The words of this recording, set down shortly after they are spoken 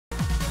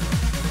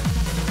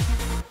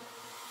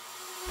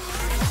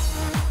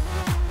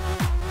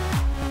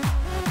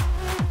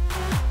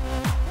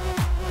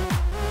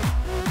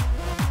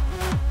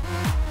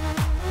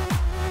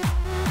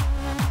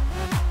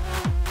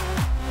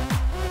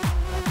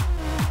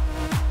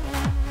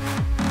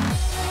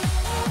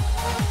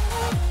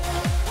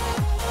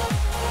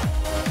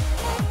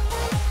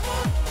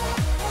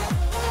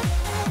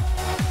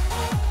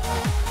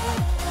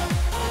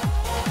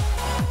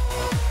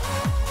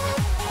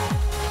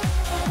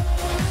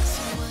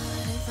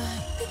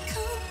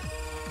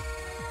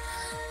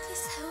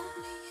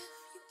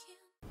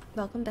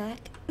welcome back.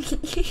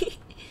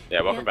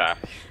 Yeah, welcome back.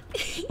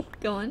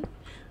 Go on.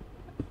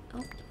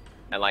 Oh.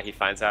 And like he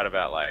finds out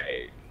about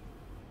like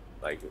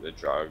the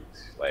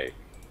drugs, like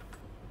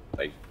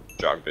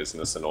drug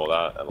business and all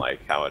that, and like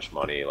how much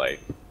money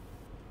like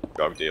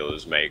drug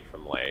dealers make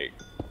from like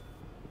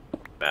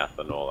meth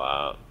and all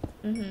that.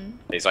 Mm-hmm.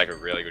 He's like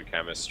really good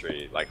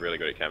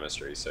at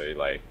chemistry, so he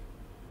like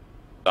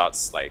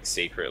starts like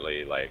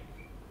secretly like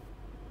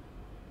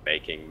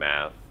making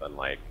meth and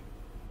like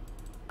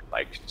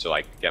to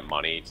like get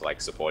money to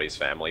like support his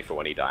family for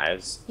when he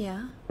dies.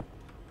 Yeah.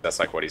 That's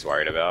like what he's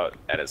worried about,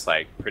 and it's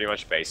like pretty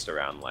much based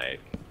around like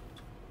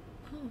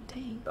Oh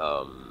dang.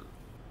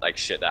 like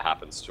shit that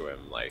happens to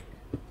him like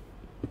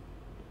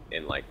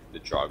in like the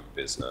drug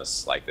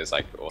business. Like there's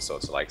like all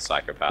sorts of like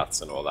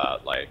psychopaths and all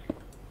that, like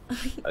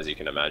as you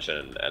can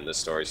imagine, and the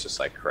story's just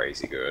like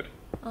crazy good.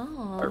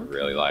 Oh. I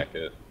really like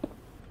it.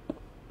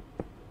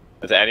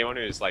 And to anyone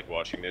who's like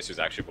watching this who's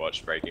actually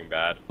watched Breaking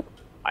Bad,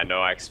 I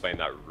know I explained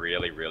that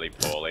really, really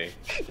poorly,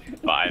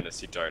 but I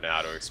honestly don't know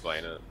how to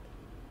explain it.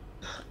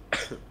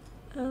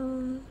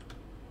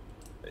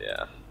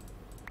 Yeah.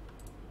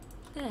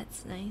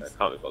 That's nice. I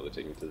can't be bothered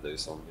taking to do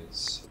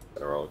zombies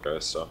in a roller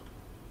coaster.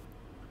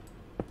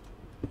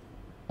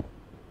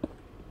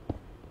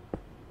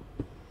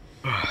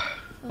 Oh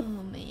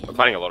man. I'm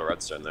finding a lot of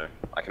redstone though.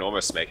 I can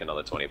almost make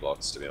another 20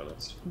 blocks, to be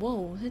honest.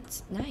 Whoa,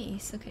 that's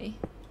nice. Okay.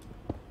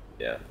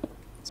 Yeah,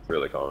 it's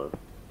really common.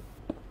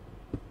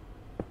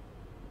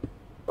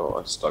 Oh,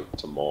 I just dug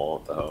some more.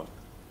 What the hell?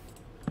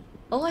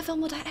 Oh, I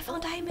found more. I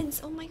found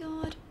diamonds. Oh my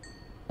god.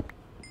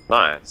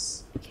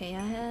 Nice. Okay, I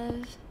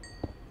have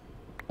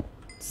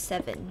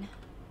 7.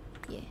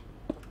 Yeah.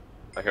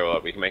 Okay, well,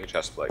 we can make a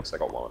chest plate, because I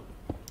got 1.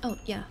 Oh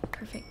yeah,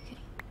 perfect. Okay.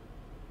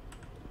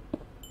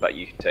 But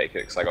you can take it,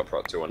 because I got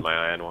prot 2 on my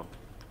iron one.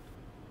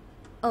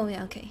 Oh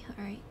yeah. Okay.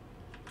 All right.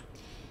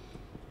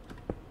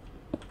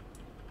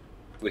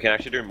 We can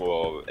actually do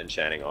more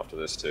enchanting after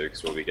this too,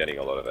 because we'll be getting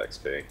a lot of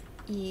XP.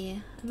 Yeah,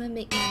 I'm gonna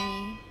make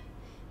my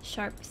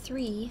sharp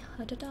 3.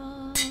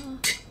 Da-da-da.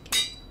 Okay.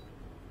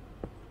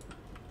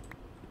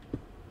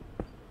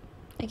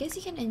 I guess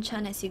you can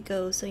enchant as you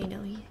go, so you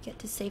know you get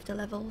to save the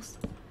levels.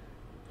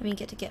 I mean,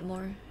 get to get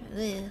more.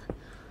 Ugh.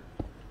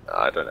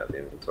 I don't have the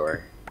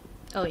inventory.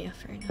 Oh yeah,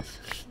 fair enough.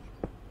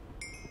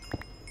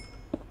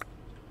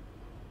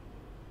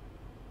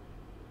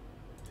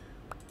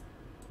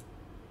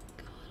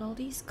 God, all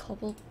these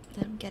cobble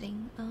that I'm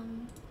getting. 3,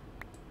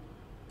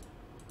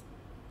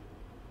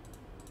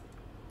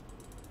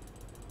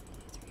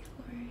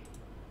 4.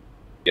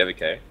 You have a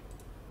K?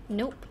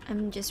 Nope,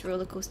 I'm just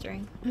roller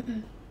coastering.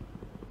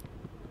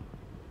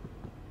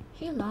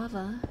 Hey,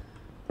 lava.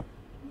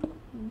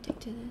 Take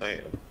to this. Oh, yeah.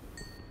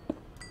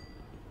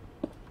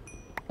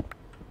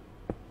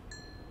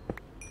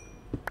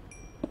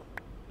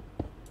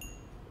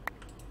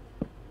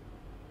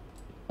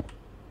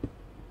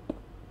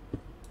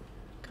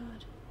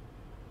 God.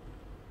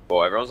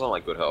 Well, everyone's on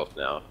like good health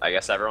now. I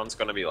guess everyone's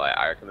gonna be like,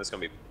 I reckon there's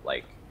gonna be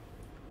like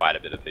quite a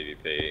bit of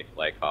PvP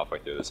like halfway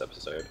through this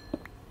episode.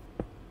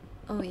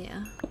 Oh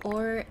yeah.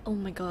 Or oh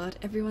my god,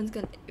 everyone's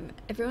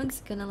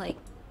gonna like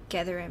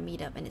gather and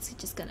meet up, and it's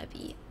just gonna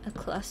be a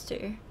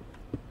cluster.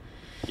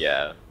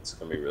 Yeah, it's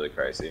gonna be really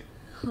crazy.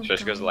 Oh,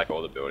 Especially because of God. like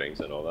all the buildings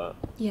and all that.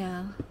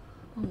 Yeah.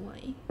 Oh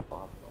my.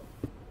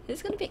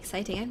 It's gonna be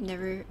exciting. I've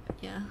never.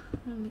 Yeah,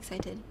 I'm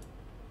excited.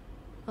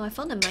 Oh, I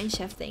found a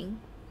mineshaft thing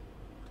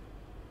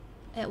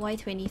at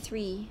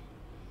Y23,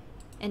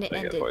 and it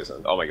Don't get ended.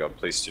 poisoned. Oh my god,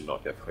 please do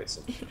not get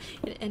poisoned.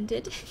 It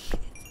ended.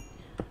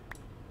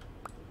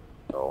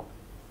 Oh.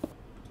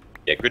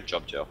 Yeah, good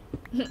job, Jill.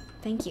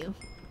 Thank you.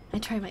 I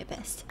try my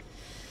best.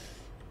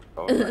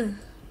 Oh, right.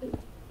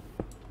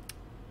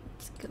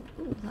 Let's go.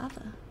 Ooh,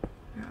 lava.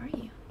 Where are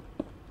you?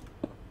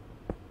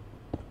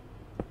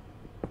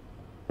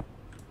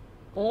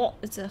 Oh,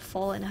 it's a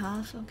fall and a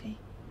half. Okay.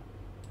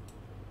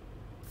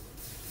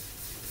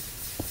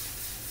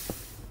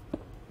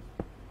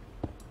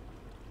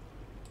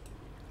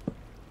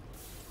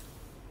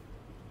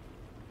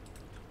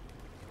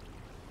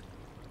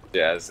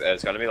 Yeah,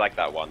 it's gonna be like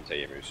that one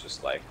team who's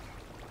just like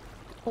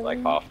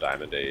half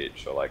diamond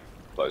each or like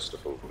close to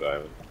full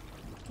diamond.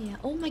 Yeah.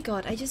 Oh my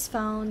god! I just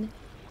found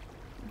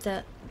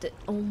the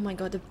oh my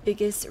god, the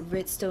biggest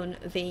redstone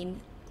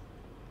vein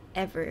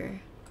ever.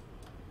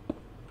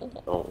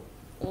 Oh.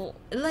 Oh,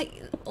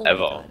 like oh Ever.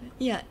 my god.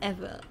 Yeah,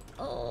 ever.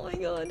 Oh my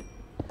god.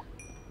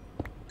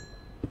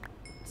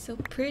 So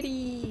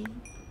pretty.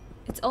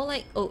 It's all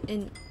like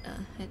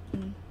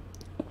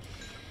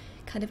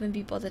can't even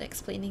be bothered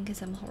explaining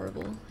because I'm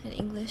horrible at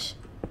English.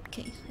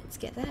 Okay, let's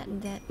get that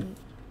and that and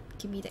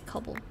give me that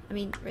cobble. I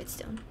mean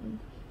redstone.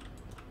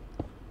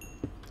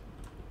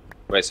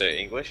 Wait, so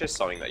English is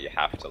something that you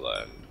have to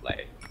learn,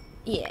 like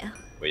Yeah.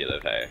 where you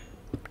live, hey?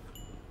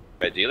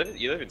 Wait, you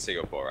live in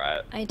Singapore,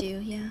 right? I do,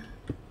 yeah.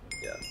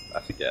 Yeah, I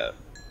forget.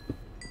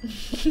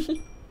 It's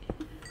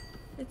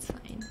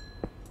fine.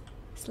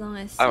 As long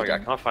as Oh you my god, I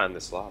don't- can't find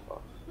this lava.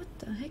 What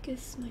the heck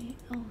is my...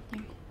 Oh,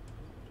 there.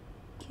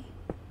 Okay.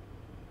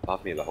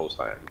 Lava me the whole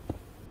time.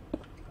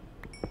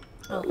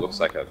 It looks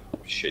like a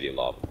shitty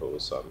lava pool,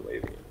 so I'm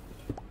leaving it.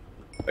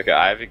 Okay,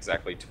 I have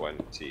exactly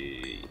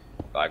 20.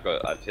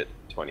 I've hit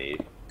 20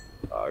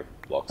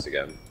 blocks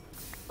again.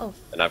 Oh.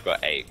 And I've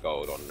got 8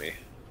 gold on me.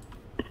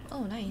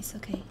 Oh, nice.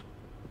 Okay.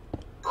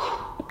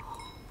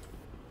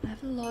 I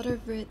have a lot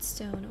of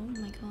redstone. Oh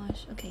my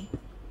gosh. Okay.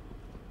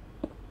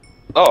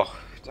 Oh,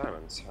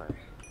 diamonds. Sorry.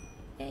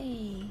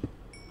 Hey.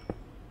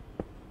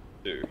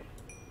 2.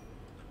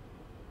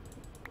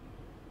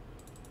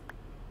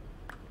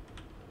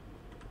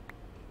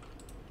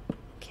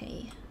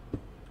 Okay.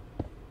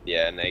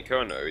 Yeah,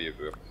 Nako and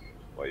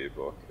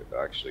Oyubuk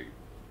actually.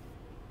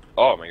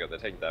 Oh my god, they're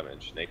taking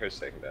damage. Nako's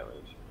taking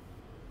damage.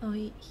 Oh,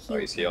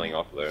 He's healing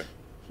off though.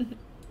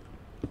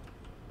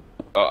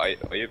 Oh,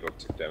 Oyubuk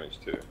took damage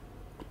too.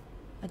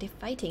 Are they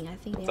fighting? I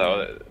think they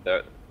So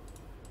are.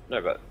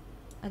 no, but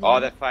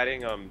they're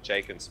fighting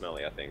Jake and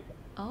Smelly, I think.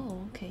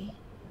 Oh, okay.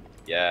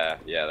 Yeah,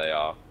 they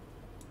are.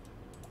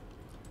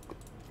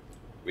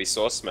 We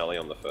saw Smelly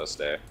on the first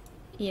day.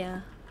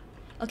 Yeah.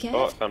 Okay.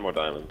 I found more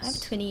diamonds. I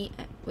have 20.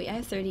 Wait, I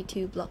have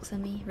 32 blocks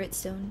on me.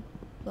 Redstone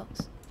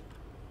blocks.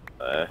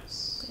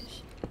 Nice.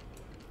 Gosh.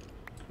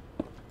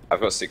 I've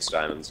got 6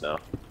 diamonds now.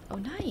 Oh,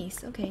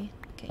 nice. Okay.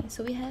 Okay.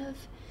 So we have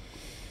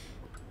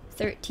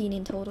 13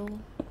 in total.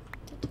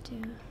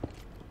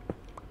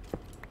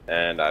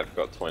 And I've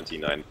got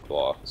 29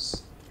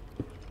 blocks.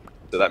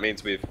 So that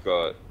means we've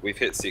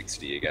hit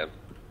 60 again.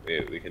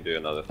 We can do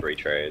another 3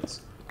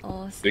 trades.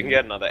 Awesome. We can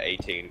get another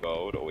 18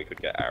 gold, or we could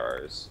get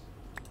arrows.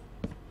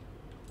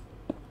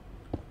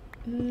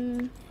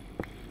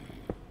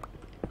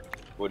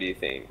 What do you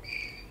think?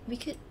 We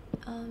could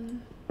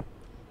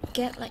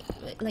get like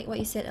what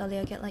you said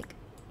earlier, get like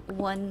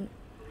 1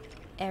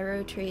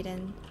 arrow trade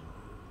and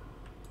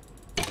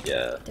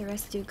yeah, the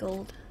rest do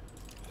gold.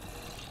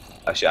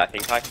 Actually, I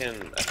think I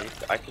can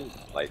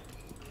like,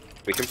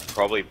 we can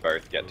probably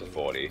both get to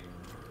 40.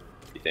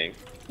 You think?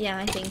 Yeah,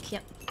 I think,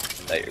 yep.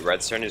 Like,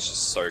 redstone is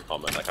just so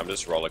common. Like, I'm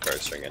just roller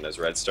coastering, and there's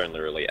redstone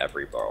literally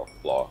every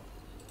block.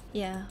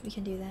 Yeah, we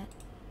can do that.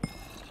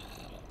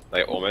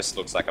 Like, it almost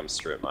looks like I'm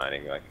strip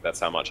mining. Like, that's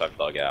how much I've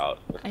dug out.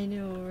 I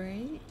know,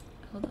 right?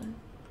 Hold on.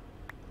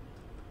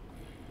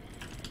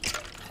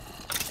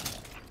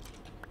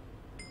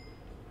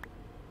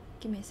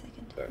 Give me a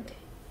second. Okay.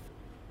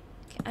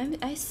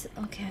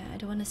 Okay, I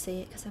don't want to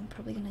say it because I'm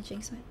probably gonna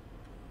jinx it.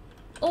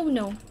 Oh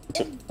no!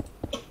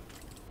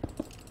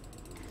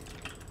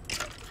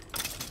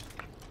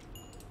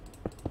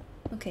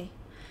 Okay.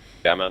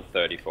 Yeah, I'm at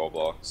 34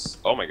 blocks.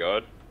 Oh my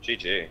god.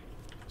 GG.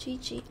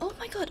 GG. Oh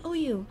my god, oh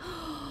you!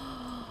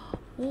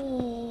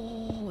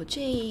 Oh,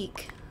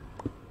 Jake.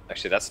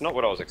 Actually, that's not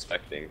what I was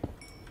expecting.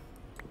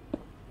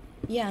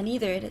 Yeah,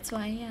 neither. That's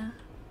why, yeah.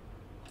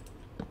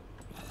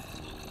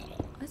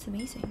 That's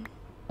amazing.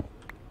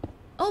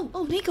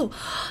 Oh, Nico!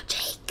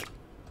 Jake!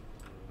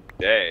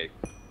 Jake.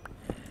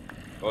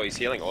 Oh, he's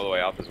healing all the way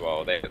up as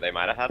well. They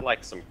might have had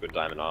like some good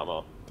diamond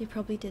armor. They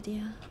probably did,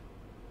 yeah.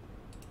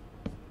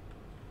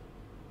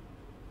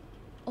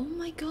 Oh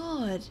my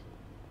god!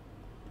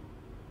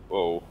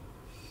 Whoa.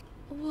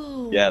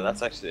 Whoa. Yeah,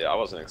 that's actually, I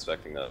wasn't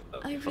expecting that.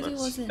 I really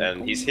wasn't.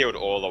 And he's healed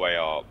all the way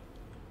up.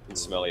 And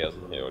Smelly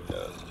hasn't healed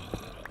yet.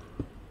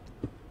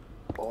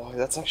 Oh,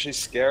 that's actually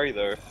scary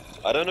though.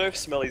 I don't know if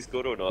Smelly's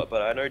good or not,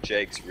 but I know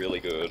Jake's really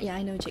good. Yeah,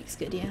 I know Jake's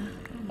good, yeah.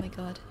 Oh my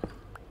god.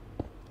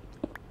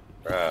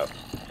 Crap.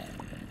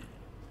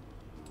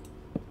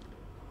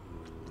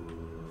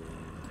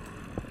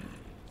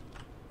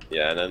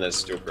 Yeah, and then there's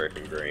still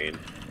broken green.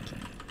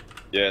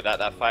 Yeah,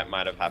 that fight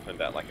might have happened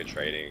at like a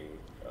trading,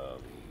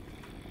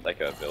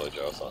 like a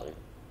villager or something.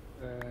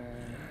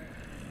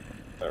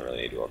 Don't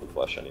really need rotten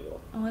flesh anymore.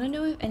 I want to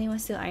know if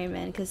anyone's still Iron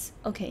Man, because...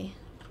 Okay.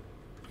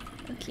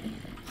 Okay.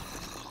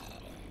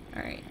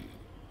 Alright.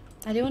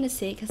 I didn't want to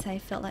say it because I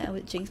felt like I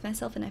would jinx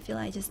myself, and I feel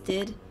like I just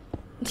did.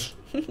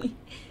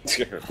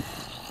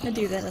 I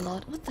do that a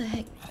lot. What the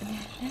heck? It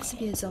has to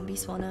be a zombie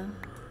spawner.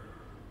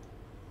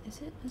 Is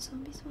it a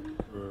zombie spawner?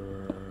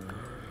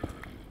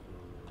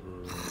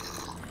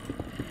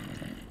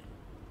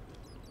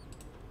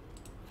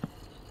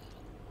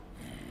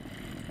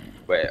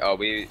 Wait, are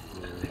we...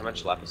 How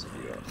much lapis have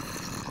you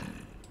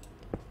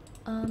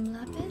got?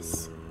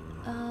 Lapis?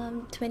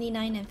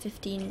 29 and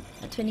 15...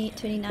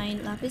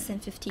 29 lapis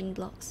and 15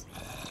 blocks.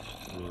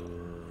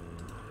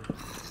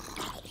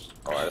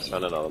 Oh, I just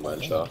found another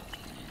mine shaft.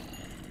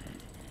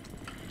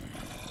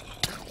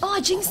 Oh,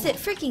 I jinxed it!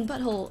 Freaking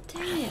butthole!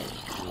 Dang it!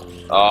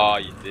 Oh,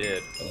 you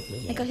did.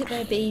 I got hit by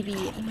a baby.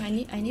 Oh, I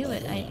knew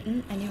it. I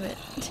knew it.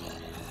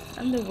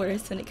 I'm the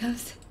worst when it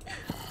comes.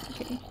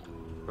 Okay.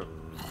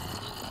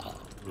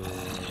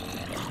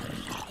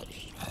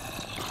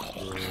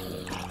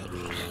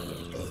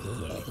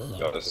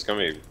 God, this is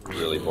gonna be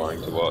really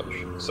boring to watch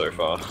so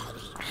far.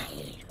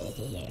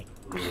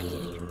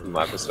 From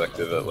my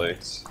perspective, at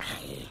least.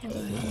 Hold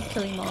on, I'm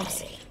killing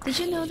mobs. Did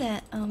you know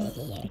that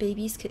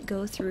babies could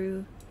go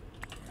through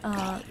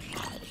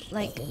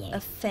like a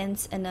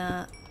fence and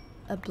a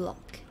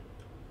block?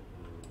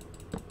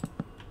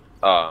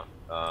 I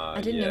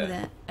I didn't yeah. know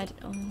that.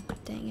 Oh,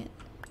 dang it.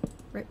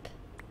 Rip.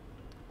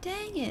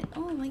 Dang it!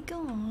 Oh my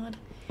god.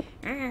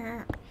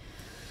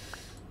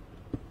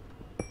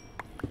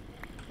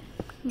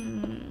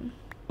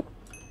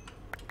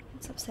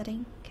 It's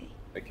upsetting. Okay.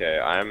 Okay,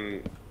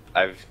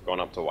 I've gone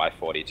up to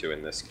Y42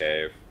 in this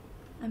cave.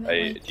 I'm Do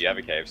at you have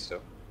a cave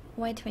still?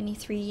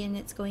 Y23 and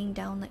it's going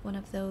down like one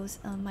of those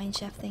mine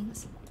shaft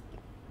things.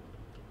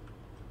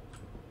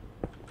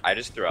 I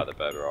just threw out the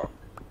bedrock.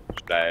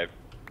 Should I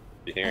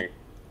be hearing?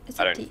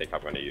 I don't think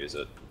I'm going to use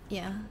it.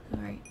 Yeah,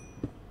 alright.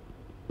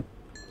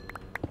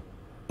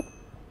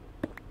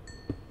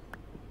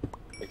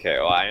 Okay,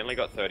 well I only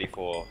got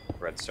 34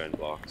 redstone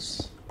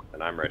blocks,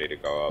 and I'm ready to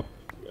go up.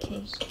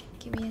 Okay,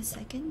 give me a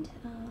second.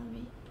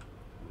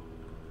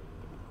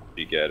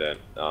 You get it.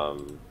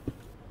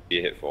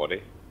 You hit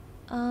 40?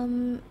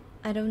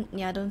 I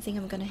don't think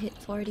I'm gonna hit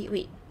 40.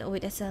 Wait,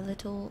 there's a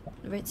little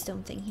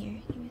redstone thing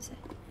here. Give me a sec.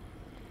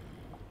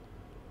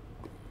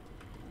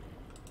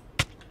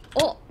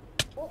 Oh!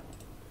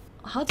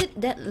 How did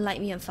that light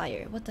me on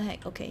fire? What the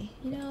heck? Okay,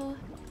 you know...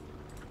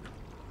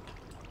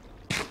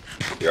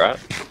 You right?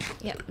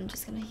 Yep, I'm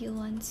just gonna heal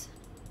once.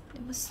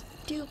 It was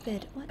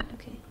stupid. What?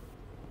 Okay.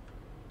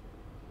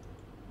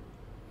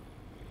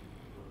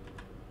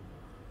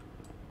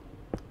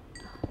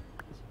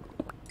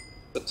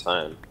 The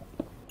time.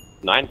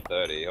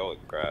 9:30. Holy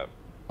crap.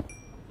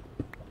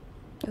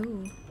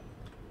 Ooh.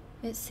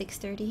 It's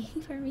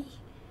 6:30 for me.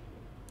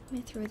 Let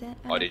me throw that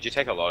out. Oh, did you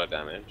take a lot of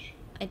damage?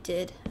 I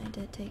did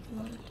take a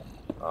lot of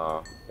damage.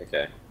 Oh,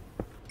 okay.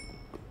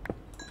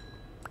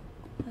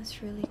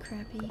 That's really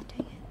crappy. Dang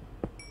it.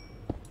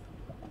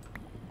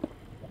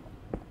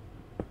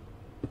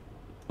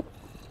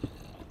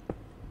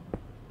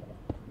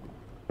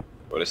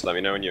 Well, just let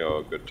me know when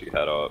you're good to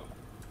head up.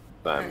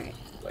 I'm Alright.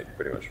 like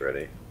pretty much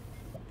ready.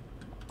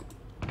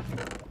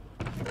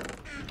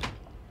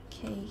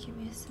 Okay, give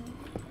me a sec.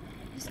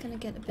 I'm just gonna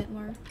get a bit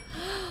more.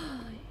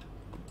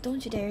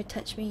 Don't you dare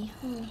touch me.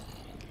 Oh.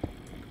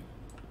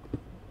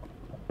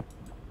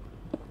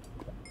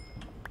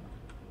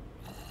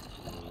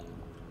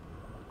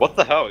 What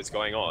the hell is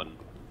going on?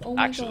 Oh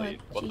my Actually,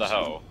 god. what the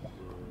hell?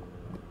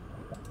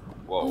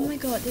 Whoa. Oh my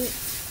god, dude.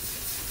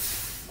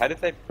 How did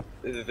they?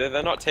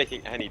 They're not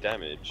taking any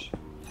damage.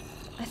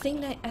 I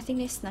think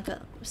they snuck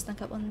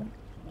up on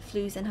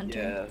Flues and Hunter.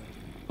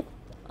 Yeah.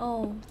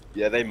 Oh.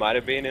 Yeah, they might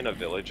have been in a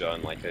villager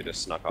and like they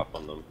just snuck up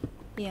on them.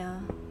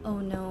 Yeah. Oh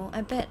no.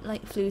 I bet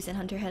like Flues and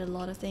Hunter had a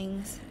lot of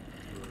things.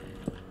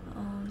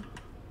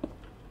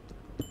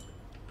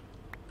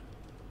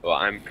 Well,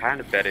 I'm kind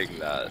of betting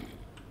that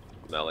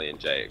Melly and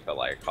Jake are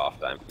like half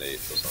diamond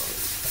each or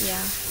something.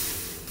 Yeah.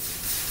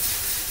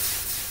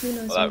 Who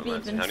knows? Well, that Maybe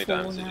reminds me, even how many full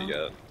diamonds now. did you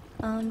get?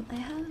 I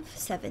have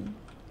 7.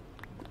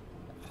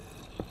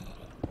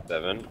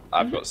 7?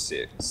 I've got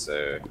 6,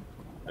 so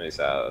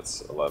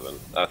that's 11.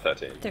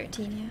 13.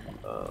 13,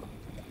 yeah.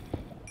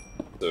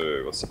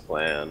 So what's the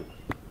plan?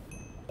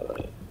 I don't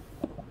know.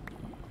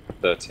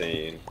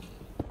 13.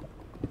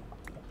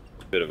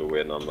 Bit of a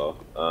weird number.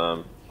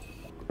 I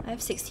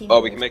have 16. Oh,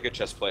 gold. we can make a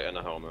chest plate and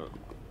a helmet.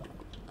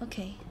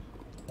 Okay.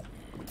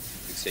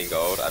 16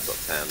 gold. I've got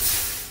 10.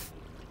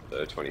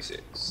 So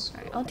 26.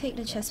 Alright, I'll take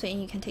the chest plate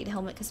and you can take the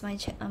helmet because my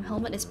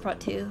helmet is prot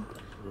 2.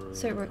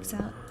 So it works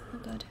out. Oh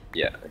god.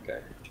 Yeah,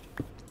 okay.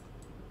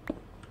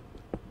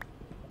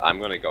 I'm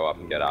gonna go up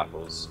and get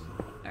apples.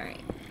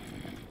 Alright.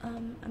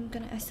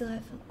 I still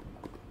have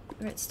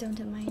redstone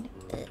to mine.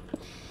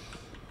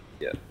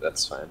 Yeah,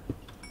 that's fine.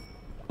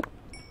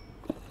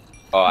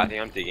 Oh, I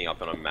think I'm digging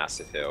up on a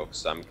massive hill,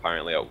 so I'm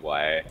currently at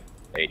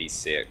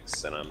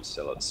Y86 and I'm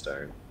still at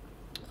stone.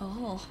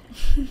 Oh.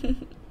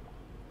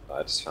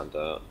 I just found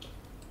out.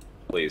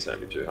 Please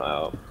don't be too high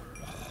up.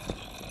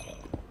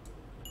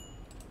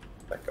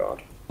 Thank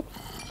God.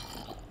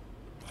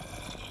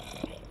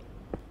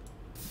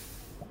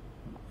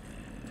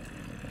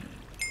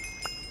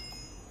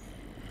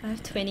 I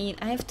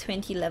have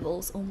 20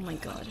 levels. Oh my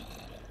god.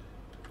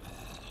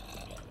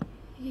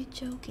 Are you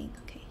joking?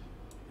 Okay.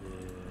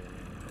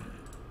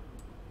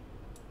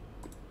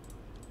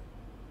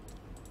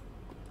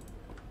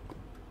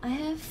 I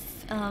have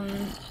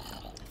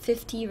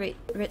 50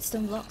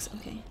 redstone blocks.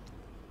 Okay.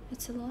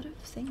 It's a lot of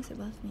things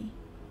above me.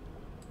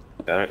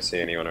 I don't see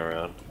anyone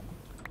around.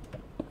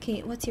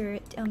 Okay, what's your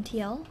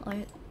TL?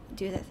 Or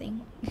do that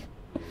thing.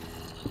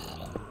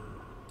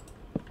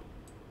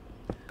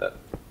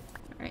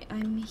 Alright,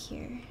 I'm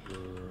here.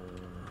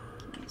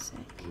 Give me a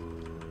sec.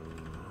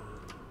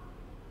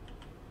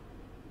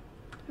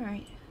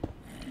 Alright.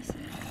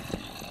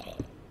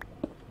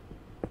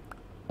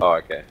 Oh,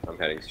 okay. I'm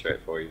heading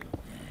straight for you.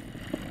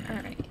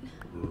 Alright.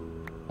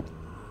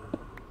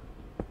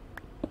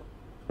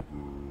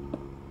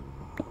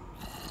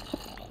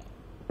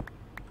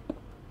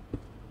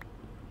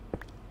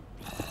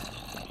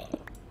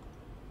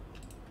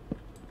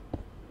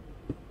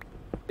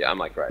 Yeah, I'm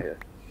like right here.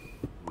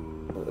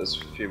 There's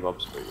a few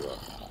mobs where you are.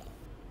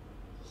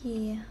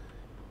 Yeah.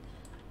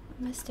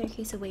 I'm gonna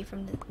staircase away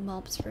from the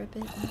mobs for a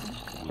bit.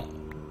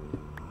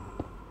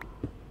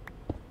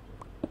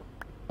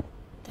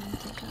 Then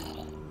take up.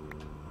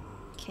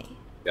 Okay.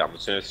 Yeah, I'm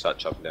just gonna start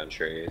chopping down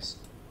trees.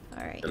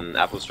 Alright. And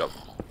apples drop.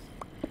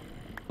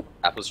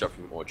 Apples drop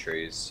from more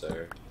trees,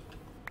 so.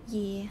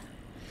 Yeah.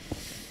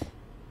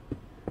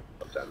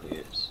 Drop down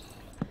leaves.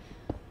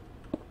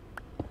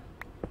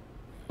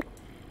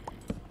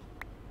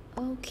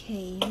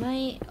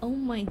 Okay, oh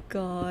my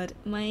god,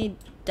 my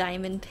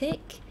diamond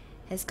pick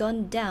has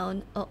gone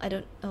down. Oh,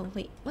 oh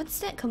wait, what's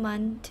that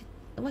command?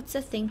 What's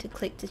the thing to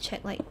click to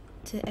check, like,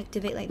 to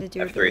activate, like, the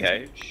durability?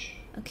 F3H.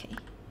 Okay.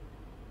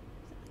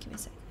 Give me a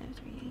sec.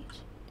 F3H.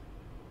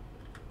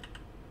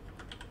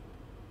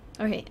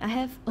 Okay, I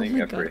have. Oh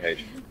my god.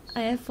 I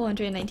have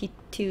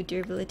 492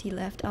 durability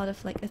left out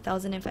of like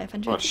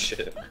 1,500. Oh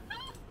shit.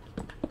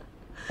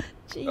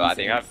 Well, I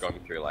think I've gone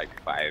through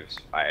like 5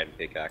 iron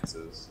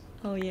pickaxes.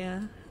 Oh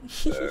yeah.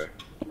 So.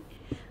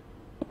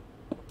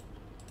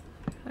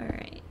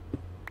 Alright.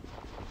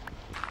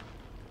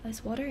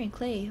 There's water and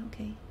clay,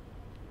 okay.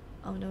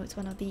 Oh no, it's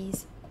one of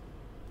these.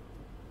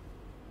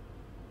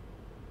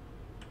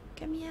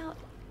 Get me out.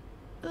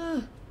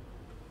 Ugh.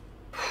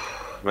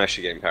 I'm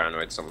actually getting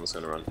paranoid someone's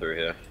gonna run through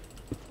here.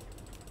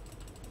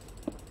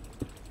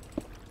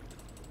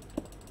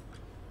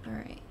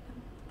 Alright.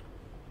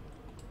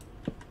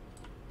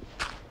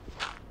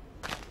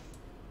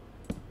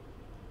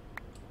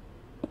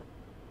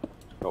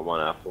 Got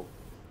 1 apple.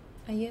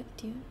 Are you?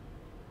 Do you?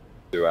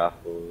 2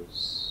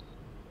 apples.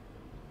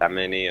 How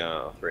many,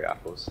 3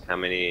 apples. How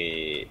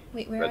many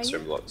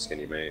redstone blocks can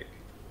you make?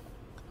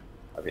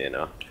 I'm here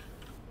now.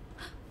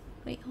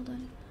 Wait, hold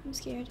on. I'm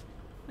scared.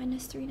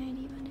 Minus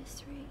 390, minus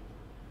 3.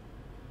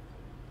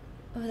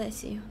 Oh,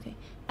 that's you. Okay.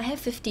 I have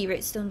 50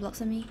 redstone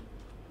blocks on me.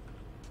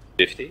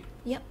 50?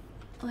 Yep.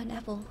 Oh, an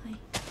apple. Hi.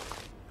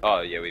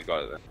 Oh, yeah, we've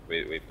got it.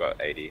 We've got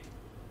 80.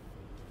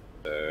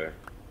 So.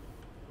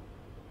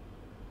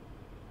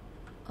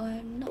 Oh,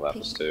 I'm not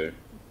Lapis too.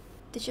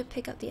 Did you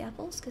pick up the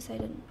apples? Because I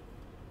didn't.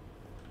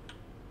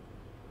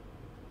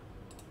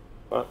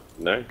 What?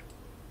 No?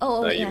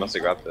 Oh, no, yeah. You must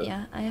have grabbed it.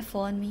 Yeah, I have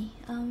 4 on me.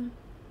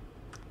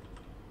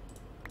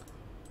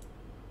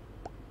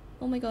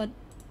 Oh my god.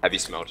 Have you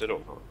smelted or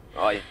not?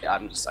 Oh yeah,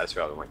 I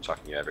swear I'm like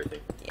chucking you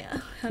everything. Yeah,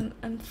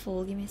 I'm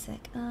full. Give me a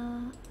sec.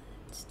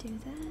 Let's do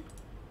that.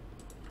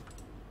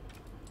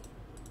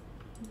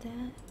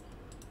 That.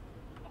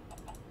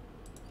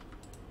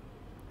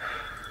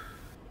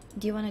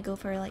 Do you want to go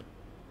for like?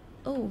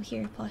 Oh,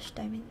 here, posh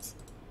diamonds.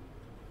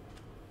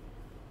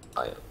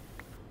 Oh yeah.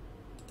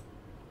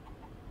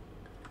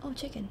 Oh,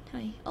 chicken.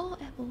 Hi. Oh,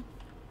 apple.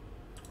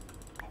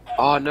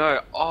 Oh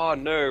no! Oh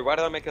no! Why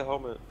did I make a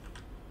helmet?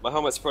 My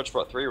helmet's Project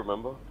Bot 3,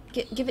 remember?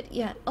 Give it,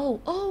 yeah.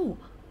 Oh!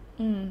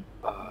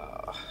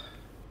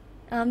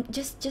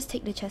 Just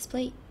take the chest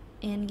plate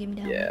and give me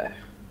the helmet. Yeah.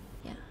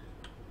 Yeah.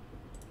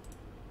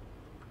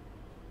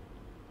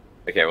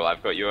 Okay, well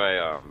I've got you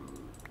a,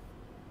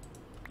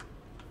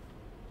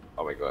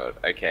 Oh my god,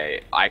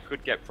 okay. I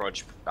could get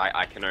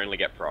I can only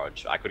get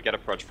Proj. I could get a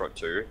Project Bot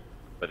 2,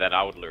 but then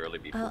I would literally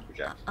be full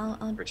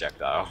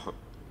projectile.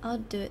 I'll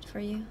do it for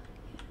you.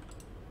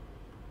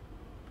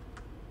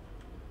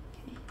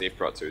 Need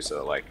Prot 2,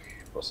 so like,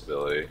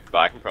 possibility. But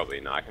I can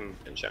probably, no, I can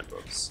enchant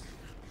books.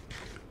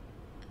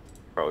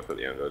 Probably put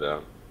the endo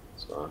down.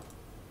 That's fine.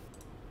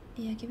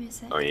 Yeah, give me a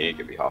sec. Oh, you need to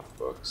give me half the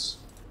books.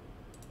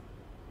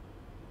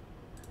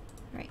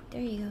 Right, there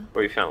you go.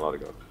 Well, you found a lot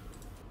of gold.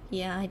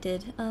 Yeah, I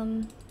did.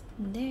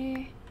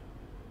 There.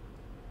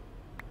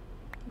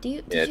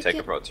 Did Yeah, you take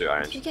get, a Prot 2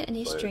 iron. Did you get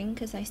any string?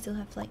 Because I still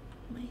have like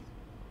my...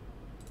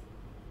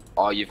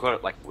 Oh, you've got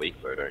it like weak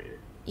bow, don't you?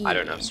 Yeah. I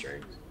don't have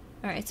strings.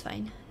 Alright, it's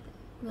fine.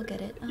 We'll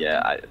get it.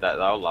 Yeah,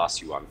 that'll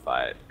last you 1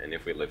 fight, and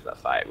if we live that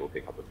fight, we'll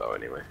pick up a bow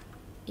anyway.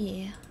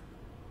 Yeah.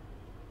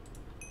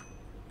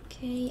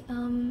 Okay,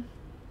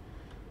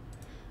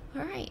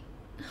 alright.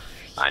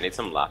 I need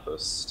some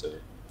lapis too.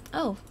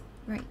 Oh,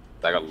 right.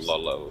 I got a lot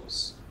of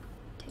levels.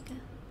 Take a...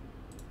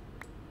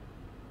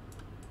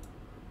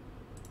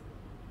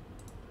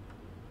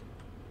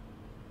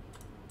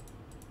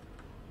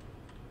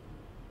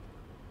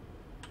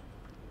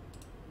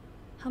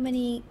 How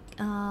many,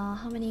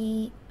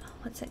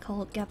 what's it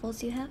called, gapples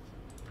do you have?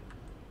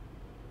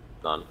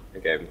 None. I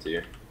gave them to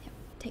you. Yep,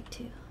 take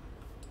 2.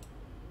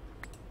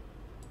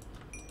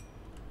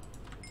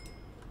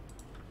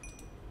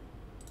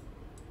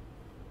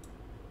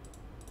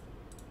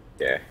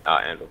 Yeah,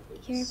 anvil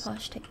please. Here,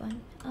 Posh, take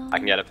 1. I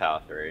can get a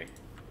power 3.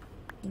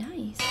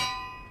 Nice.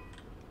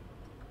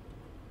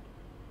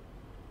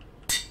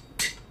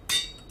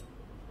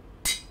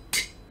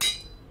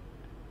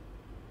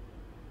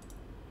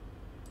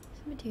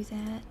 I'm gonna do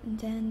that, and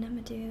then I'm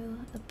gonna do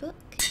a book.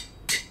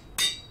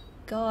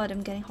 God,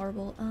 I'm getting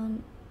horrible.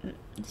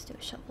 Let's do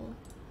a shovel.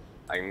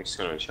 I'm just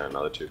gonna enchant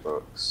another 2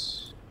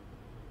 books.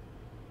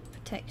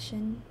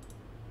 Protection.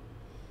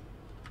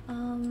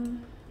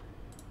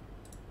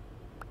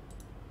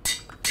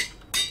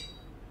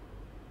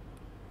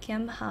 Okay,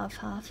 I'm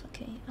half.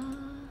 Okay.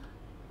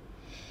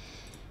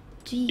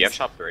 Geez. You have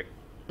sharp 3.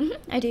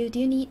 I do. Do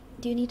you need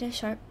a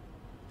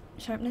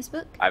sharpness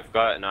book? I've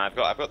got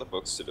the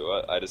books to do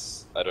it. I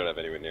don't have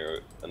anywhere near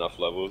enough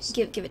levels.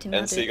 Give it to me.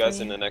 And see you guys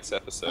in the next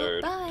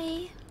episode. Oh,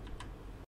 bye.